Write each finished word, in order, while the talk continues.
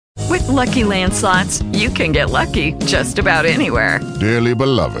Lucky Land Slots, you can get lucky just about anywhere. Dearly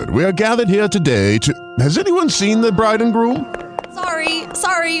beloved, we are gathered here today to... Has anyone seen the bride and groom?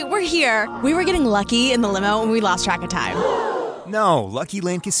 Sorry, we're here. We were getting lucky in the limo and we lost track of time. No, Lucky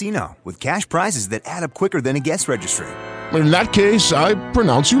Land Casino, with cash prizes that add up quicker than a guest registry. In that case, I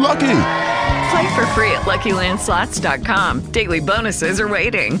pronounce you lucky. Play for free at LuckyLandSlots.com. Daily bonuses are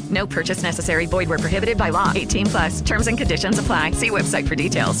waiting. No purchase necessary. Void where prohibited by law. 18+. Terms and conditions apply. See website for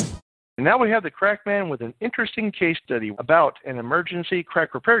details. And now we have the Crackman with an interesting case study about an emergency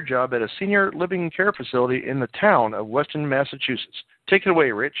crack repair job at a senior living care facility in the town of Weston, Massachusetts. Take it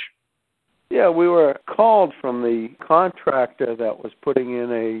away, Rich. Yeah, we were called from the contractor that was putting in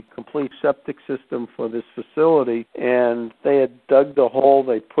a complete septic system for this facility, and they had dug the hole,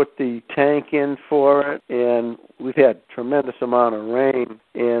 they put the tank in for it, and we've had tremendous amount of rain,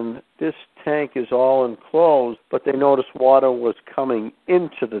 and this tank is all enclosed, but they noticed water was coming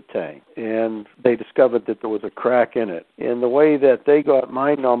into the tank, and they discovered that there was a crack in it. And the way that they got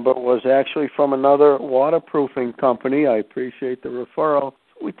my number was actually from another waterproofing company. I appreciate the referral.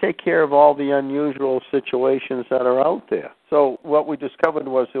 We take care of all the unusual situations that are out there. So what we discovered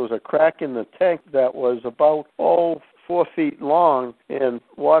was there was a crack in the tank that was about, 4 feet long, and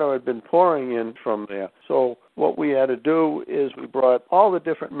water had been pouring in from there. So what we had to do is we brought all the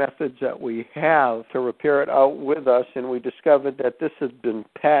different methods that we have to repair it out with us, and we discovered that this had been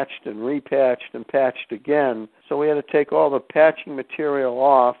patched and repatched and patched again. So we had to take all the patching material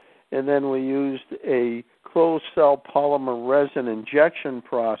off, and then we used a closed-cell polymer resin injection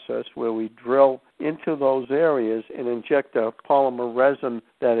process where we drill into those areas and inject a polymer resin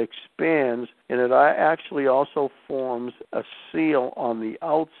that expands, and it actually also forms a seal on the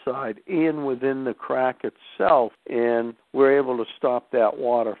outside and within the crack itself, and we're able to stop that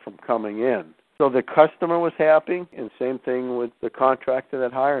water from coming in. So the customer was happy, and same thing with the contractor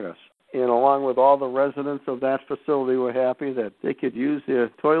that hired us. And along with all the residents of that facility were happy that they could use their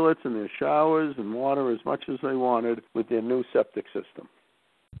toilets and their showers and water as much as they wanted with their new septic system.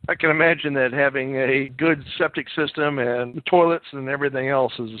 I can imagine that having a good septic system and toilets and everything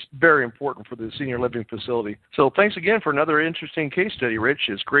else is very important for the senior living facility. So thanks again for another interesting case study, Rich.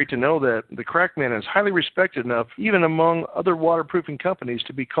 It's great to know that the Crackman is highly respected enough, even among other waterproofing companies,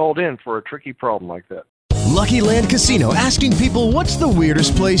 to be called in for a tricky problem like that. Lucky Land Casino, asking people, what's the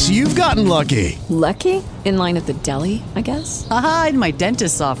weirdest place you've gotten lucky? Lucky? In line at the deli, I guess? Aha, in my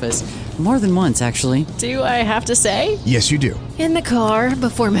dentist's office. More than once, actually. Do I have to say? Yes, you do. In the car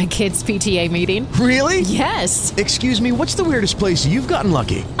before my kids' PTA meeting. Really? Yes. Excuse me, what's the weirdest place you've gotten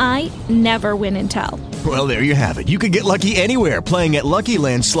lucky? I never win and tell. Well, there you have it. You can get lucky anywhere, playing at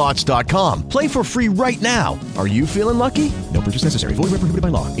LuckyLandSlots.com. Play for free right now. Are you feeling lucky? No purchase necessary. Void where prohibited by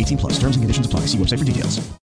law. 18+. Terms and conditions apply. See website for details.